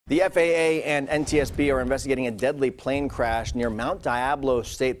The FAA and NTSB are investigating a deadly plane crash near Mount Diablo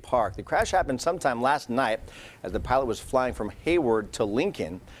State Park. The crash happened sometime last night as the pilot was flying from Hayward to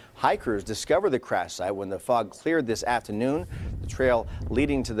Lincoln. Hikers discovered the crash site when the fog cleared this afternoon. The trail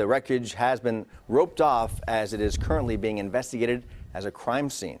leading to the wreckage has been roped off as it is currently being investigated as a crime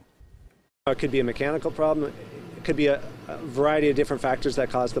scene. It could be a mechanical problem. It could be a variety of different factors that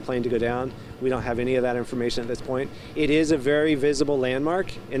caused the plane to go down. We don't have any of that information at this point. It is a very visible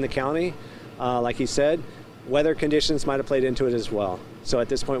landmark in the county. Like he said, weather conditions might have played into it as well. So at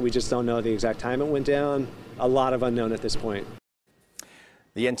this point, we just don't know the exact time it went down. A lot of unknown at this point.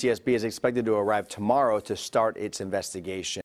 The NTSB is expected to arrive tomorrow to start its investigation.